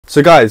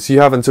So guys, you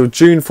have until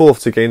June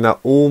 4th to gain that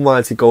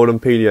almighty golden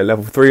pedia at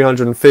level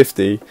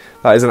 350.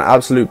 That is an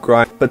absolute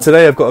grind. But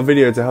today I've got a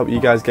video to help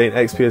you guys gain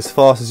XP as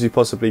fast as you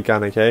possibly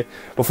can, okay?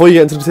 Before you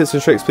get into the tips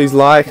and tricks, please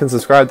like and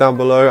subscribe down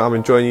below. I'm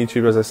enjoying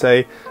YouTube, as I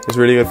say. It's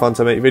really good fun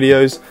to make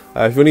videos.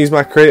 If you want to use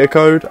my creator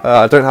code,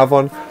 I don't have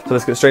one, so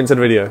let's get straight into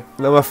the video.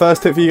 Now my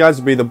first tip for you guys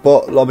would be the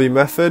bot lobby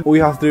method. All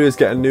you have to do is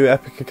get a new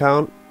Epic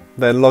account,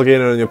 then log in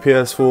on your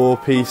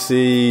PS4,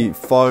 PC,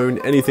 phone,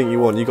 anything you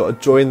want. You got to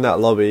join that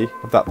lobby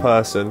of that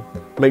person,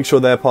 make sure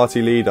they're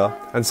party leader,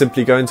 and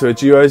simply go into a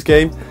duos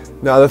game.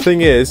 Now the thing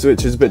is,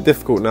 which is a bit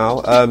difficult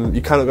now,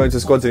 you cannot go into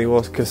squads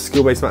anymore because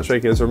skill-based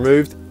matchmaking is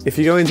removed. If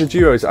you go into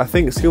duos, I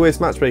think skill-based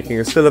matchmaking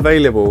is still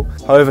available.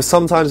 However,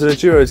 sometimes in a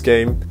duos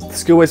game,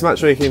 skill-based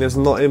matchmaking is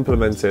not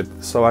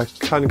implemented, so I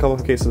can come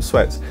up against some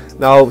sweats.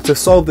 Now, to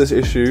solve this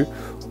issue,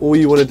 all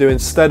you want to do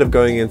instead of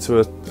going into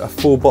a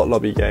full bot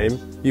lobby game,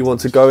 you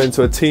want to go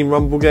into a Team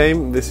Rumble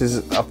game. This is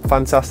a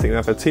fantastic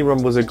method. Team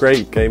Rumble is a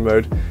great game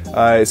mode.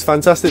 It's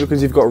fantastic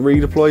because you've got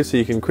redeploy, so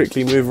you can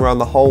quickly move around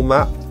the whole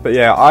map. But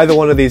yeah, either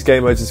one of these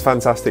game modes is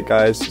fantastic,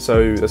 guys.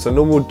 So it's a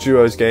normal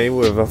duos game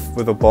with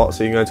a bot,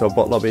 so you can go into a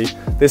bot lobby.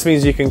 This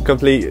means you can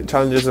complete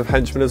challenges of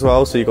henchmen as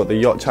well. So you've got the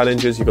yacht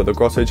challenges, you've got the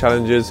grotto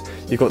challenges,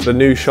 you've got the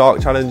new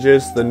shark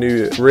challenges, the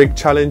new rig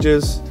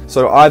challenges.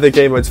 So either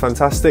game mode's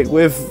fantastic.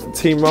 With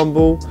Team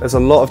Rumble, there's a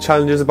lot of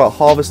challenges about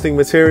harvesting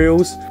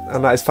materials,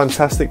 and that is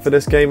fantastic for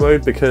this game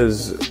mode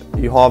because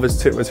you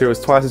harvest tip materials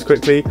twice as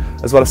quickly,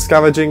 as well as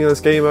scavenging in this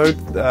game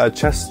mode.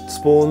 Chest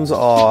spawns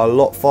are a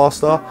lot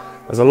faster.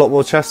 There's a lot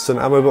more chests and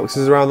ammo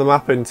boxes around the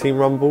map in Team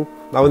Rumble.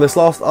 Now in this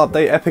last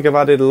update, Epic have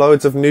added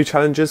loads of new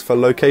challenges for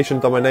location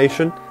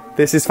domination.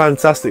 This is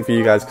fantastic for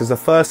you guys because the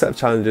first set of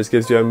challenges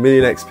gives you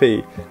 1,000,000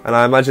 XP, and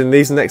I imagine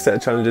these next set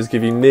of challenges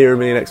give you near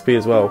 1,000,000 XP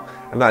as well,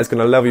 and that is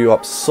going to level you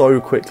up so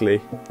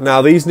quickly.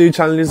 Now these new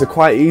challenges are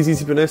quite easy,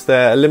 to be honest.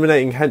 They're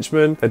eliminating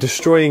henchmen, they're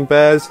destroying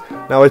bears.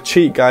 Now a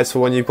cheat, guys, for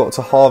when you've got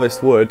to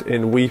harvest wood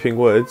in Weeping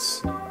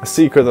Woods, a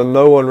secret that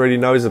no one really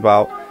knows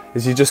about,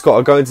 is you just got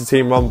to go into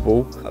Team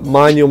Rumble,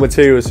 mine your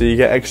materials so you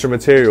get extra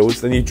materials,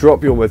 then you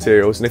drop your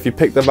materials, and if you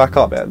pick them back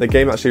up, the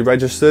game actually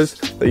registers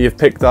that you've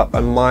picked up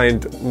and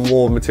mined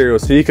more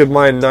materials. So you could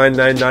mine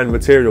 999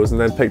 materials and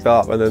then pick that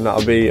up, and then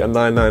that'll be a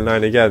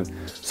 999 again.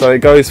 So it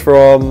goes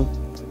from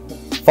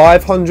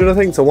 500, I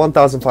think, to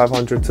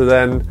 1,500 to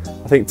then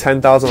I think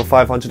 10,000 or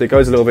 500. It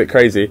goes a little bit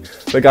crazy,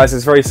 but guys,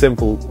 it's very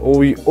simple.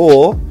 Or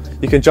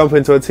you can jump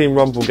into a Team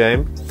Rumble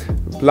game,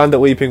 land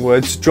at Weeping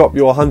Woods, drop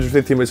your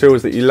 150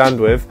 materials that you land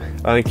with,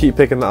 and keep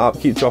picking that up,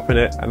 keep dropping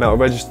it, and that will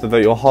register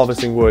that you're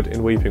harvesting wood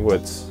in Weeping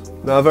Woods.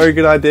 Now a very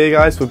good idea,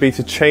 guys, would be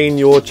to chain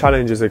your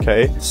challenges,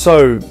 okay?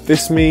 So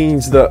this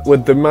means that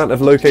with the amount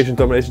of location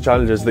domination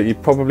challenges that you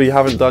probably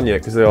haven't done yet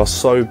because they are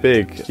so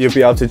big, you'll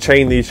be able to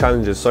chain these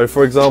challenges. So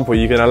for example,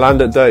 you're going to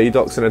land at Dirty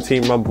Docks in a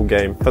Team Rumble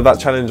game. For that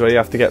challenge where you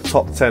have to get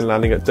top 10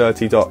 landing at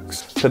Dirty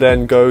Docks, to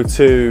then go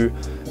to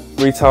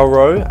Retail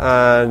Row,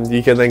 and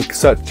you can then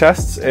search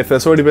chests. If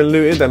that's already been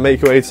looted, then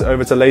make your way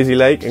over to Lazy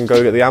Lake and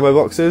go get the ammo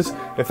boxes.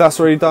 If that's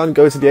already done,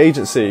 go to the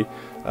agency.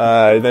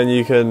 Then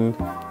you can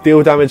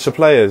deal damage to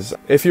players.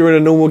 If you're in a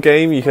normal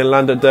game, you can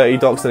land at Dirty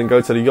Docks and then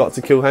go to the yacht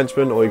to kill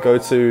henchmen, or you go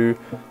to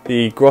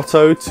the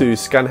grotto to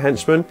scan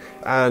henchmen.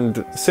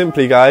 And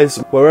simply, guys,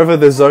 wherever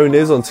the zone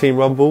is on Team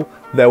Rumble,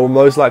 there will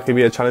most likely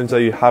be a challenge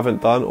that you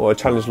haven't done, or a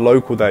challenge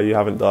local that you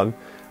haven't done.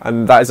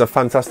 And that is a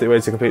fantastic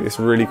way to complete this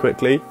really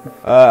quickly.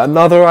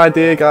 Another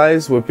idea,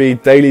 guys, would be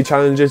daily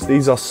challenges.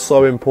 These are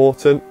so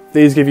important.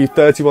 These give you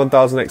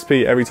 31,000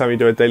 XP every time you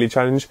do a daily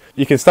challenge.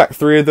 You can stack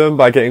 3 of them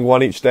by getting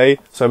 1 each day,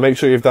 so make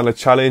sure you've done a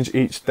challenge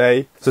each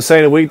day. So say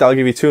in a week, that'll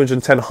give you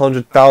 210,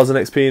 100,000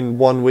 XP in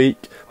 1 week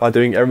by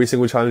doing every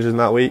single challenge in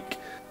that week.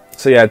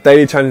 So yeah,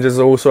 daily challenges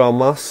are also a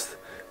must.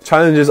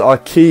 Challenges are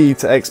key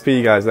to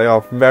XP, guys. They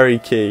are very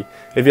key.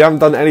 If you haven't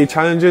done any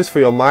challenges for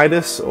your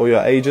Midas or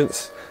your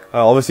agents,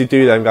 obviously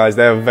do them, guys.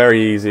 They're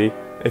very easy.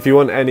 If you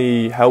want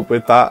any help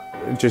with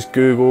that, just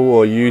Google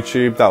or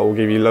YouTube. That will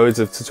give you loads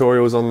of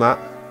tutorials on that.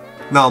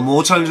 Now,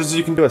 more challenges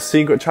you can do are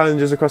secret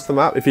challenges across the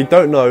map. If you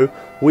don't know,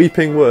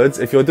 Weeping Woods,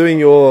 if you're doing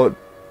your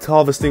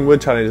harvesting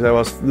wood challenge, there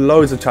are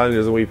loads of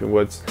challenges in Weeping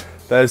Woods.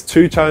 There's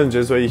 2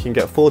 challenges where you can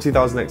get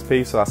 40,000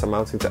 XP, so that's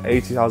amounting to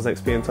 80,000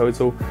 XP in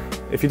total.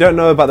 If you don't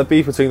know about the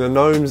beef between the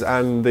gnomes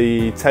and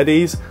the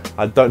teddies,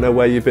 I don't know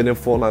where you've been in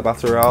Fortnite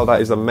Battle Royale. That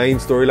is the main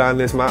storyline in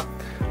this map.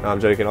 No, I'm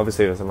joking,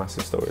 obviously there's a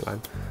massive storyline.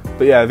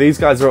 But yeah, these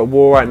guys are at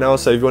war right now,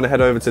 so if you want to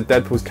head over to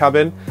Deadpool's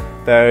cabin,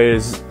 there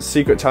is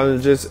secret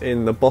challenges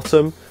in the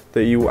bottom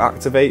that you will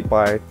activate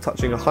by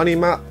touching a honey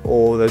map,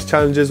 or there's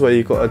challenges where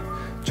you've got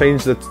to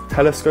change the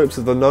telescopes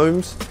of the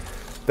gnomes.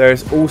 There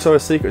is also a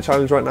secret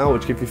challenge right now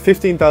which gives you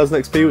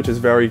 15,000 XP, which is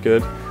very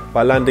good,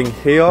 by landing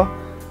here,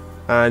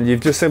 and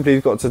you've just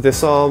simply got to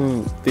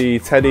disarm the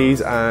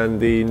teddies and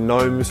the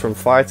gnomes from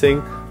fighting,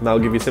 and that will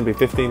give you simply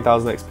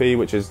 15,000 XP,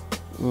 which is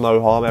no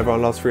harm.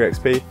 Everyone loves free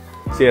XP.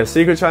 So yeah,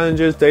 secret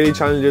challenges, daily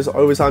challenges,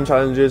 overtime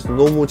challenges,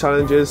 normal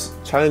challenges.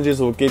 Challenges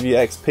will give you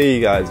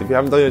XP, guys. If you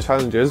haven't done your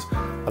challenges,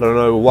 I don't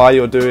know why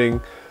you're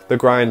doing the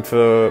grind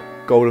for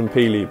golden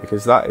Peely,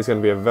 because that is going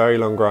to be a very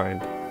long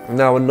grind.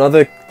 Now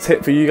another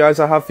tip for you guys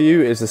I have for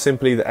you is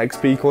simply the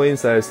XP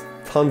coins. There's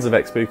tons of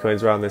XP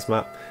coins around this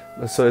map.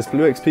 So there's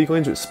blue XP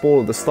coins which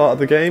spawn at the start of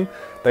the game.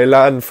 They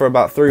land for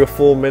about 3 or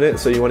 4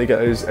 minutes, so you want to get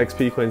those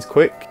XP coins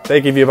quick. They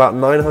give you about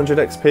 900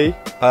 XP.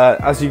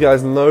 As you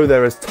guys know,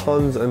 there is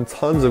tons and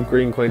tons of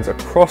green coins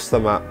across the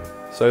map.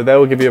 So they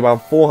will give you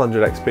about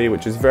 400 XP,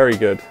 which is very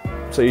good.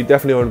 So you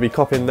definitely want to be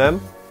copying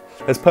them.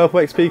 There's purple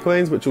XP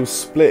coins, which will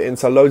split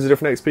into loads of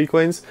different XP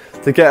coins.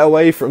 To get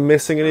away from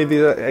missing any of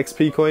these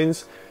XP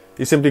coins,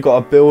 you simply got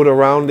to build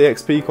around the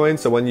XP coin,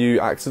 so when you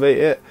activate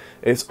it,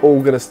 it's all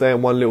going to stay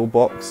in one little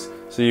box,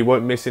 so you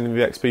won't miss any of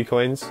the XP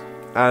coins.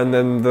 And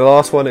then the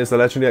last one is the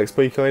legendary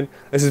XP coin.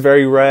 This is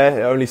very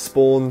rare. It only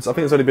spawns, I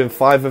think there's only been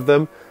 5 of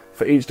them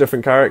for each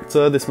different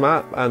character this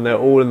map, and they're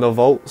all in the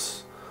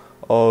vaults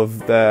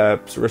of their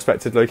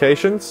respective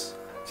locations.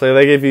 So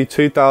they give you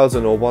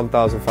 2,000 or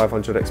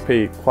 1,500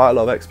 XP, quite a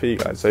lot of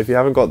XP guys, so if you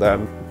haven't got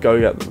them, go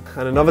get them.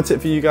 And another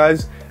tip for you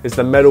guys is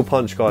the medal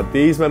punch card.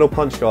 These medal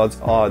punch cards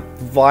are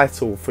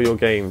vital for your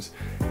games.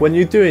 When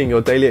you're doing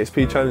your daily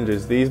XP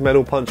challenges, these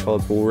medal punch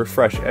cards will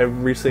refresh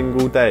every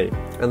single day,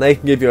 and they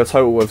can give you a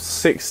total of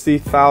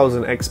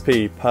 60,000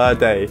 XP per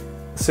day,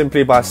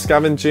 simply by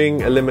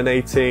scavenging,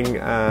 eliminating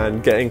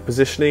and getting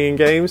positioning in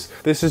games.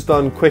 This is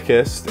done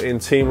quickest in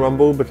Team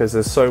Rumble because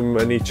there's so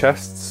many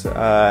chests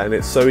and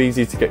it's so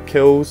easy to get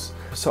kills.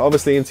 So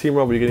obviously in Team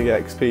Rumble you're going to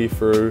get XP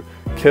through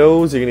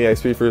kills, you're going to get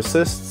XP through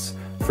assists,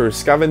 through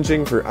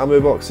scavenging, through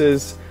ammo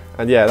boxes.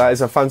 And yeah, that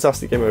is a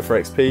fantastic game mode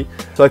for XP.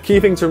 So a key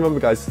thing to remember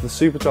guys is the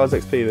supercharged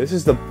XP. This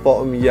is the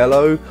bottom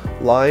yellow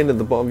line at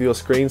the bottom of your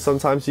screen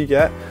sometimes you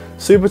get.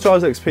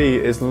 Supercharged XP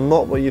is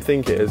not what you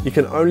think it is. You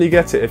can only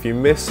get it if you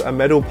miss a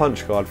medal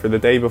punch card for the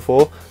day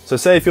before. So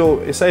say if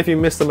you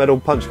miss the medal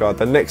punch card,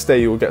 the next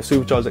day you will get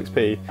supercharged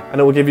XP, and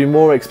it will give you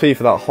more XP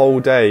for that whole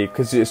day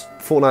because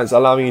Fortnite's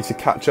allowing you to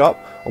catch up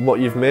on what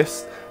you've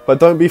missed. But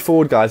don't be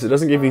fooled guys, it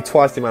doesn't give you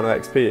twice the amount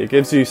of XP. It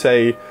gives you,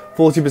 say,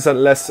 40%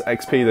 less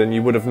XP than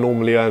you would have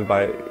normally earned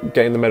by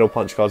getting the medal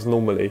punch cards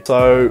normally.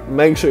 So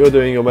make sure you're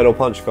doing your medal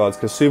punch cards,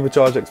 because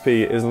supercharged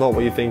XP is not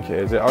what you think it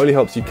is. It only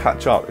helps you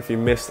catch up if you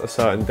missed a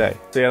certain day.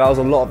 So yeah, that was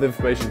a lot of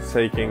information to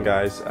take in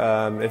guys.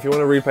 If you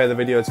want to replay the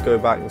video to go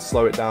back and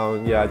slow it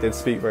down, yeah, I did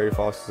speak very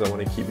fast because I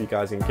want to keep you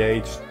guys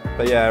engaged.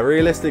 But yeah,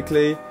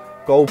 realistically,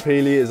 Gold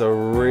Peely is a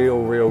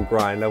real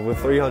grind. Level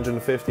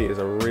 350 is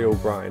a real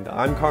grind.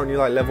 I'm currently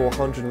like level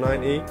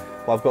 190,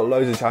 but I've got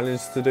loads of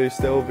challenges to do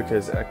still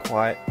because they're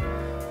quite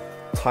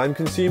time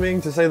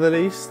consuming to say the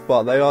least,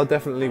 but they are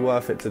definitely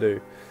worth it to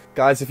do.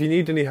 Guys, if you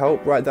need any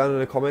help, write down in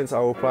the comments. I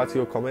will reply to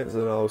your comments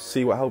and I'll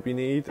see what help you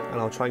need, and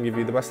I'll try and give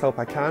you the best help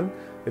I can.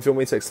 If you want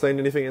me to explain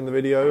anything in the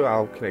video,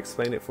 I can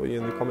explain it for you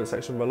in the comment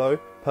section below.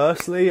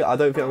 Personally, I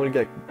don't think I'm going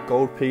to get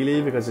Gold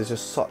Peely because it's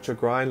just such a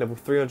grind. Level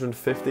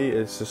 350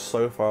 is just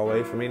so far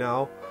away from me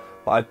now.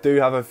 But I do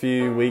have a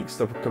few weeks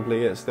to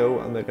complete it still,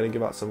 and they're going to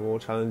give out some more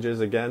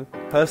challenges again.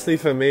 Personally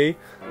for me,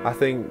 I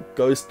think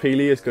Ghost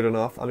Peely is good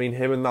enough. I mean,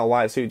 him in that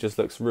white suit just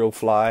looks real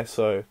fly,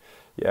 so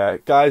yeah.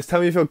 Guys,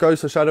 tell me if you're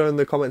Ghost or Shadow in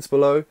the comments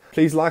below.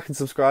 Please like and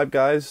subscribe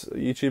guys.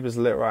 YouTube is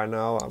lit right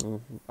now.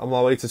 I'm on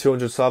my way to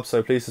 200 subs,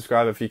 so please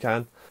subscribe if you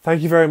can.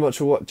 Thank you very much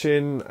for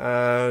watching,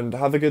 and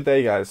have a good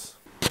day guys.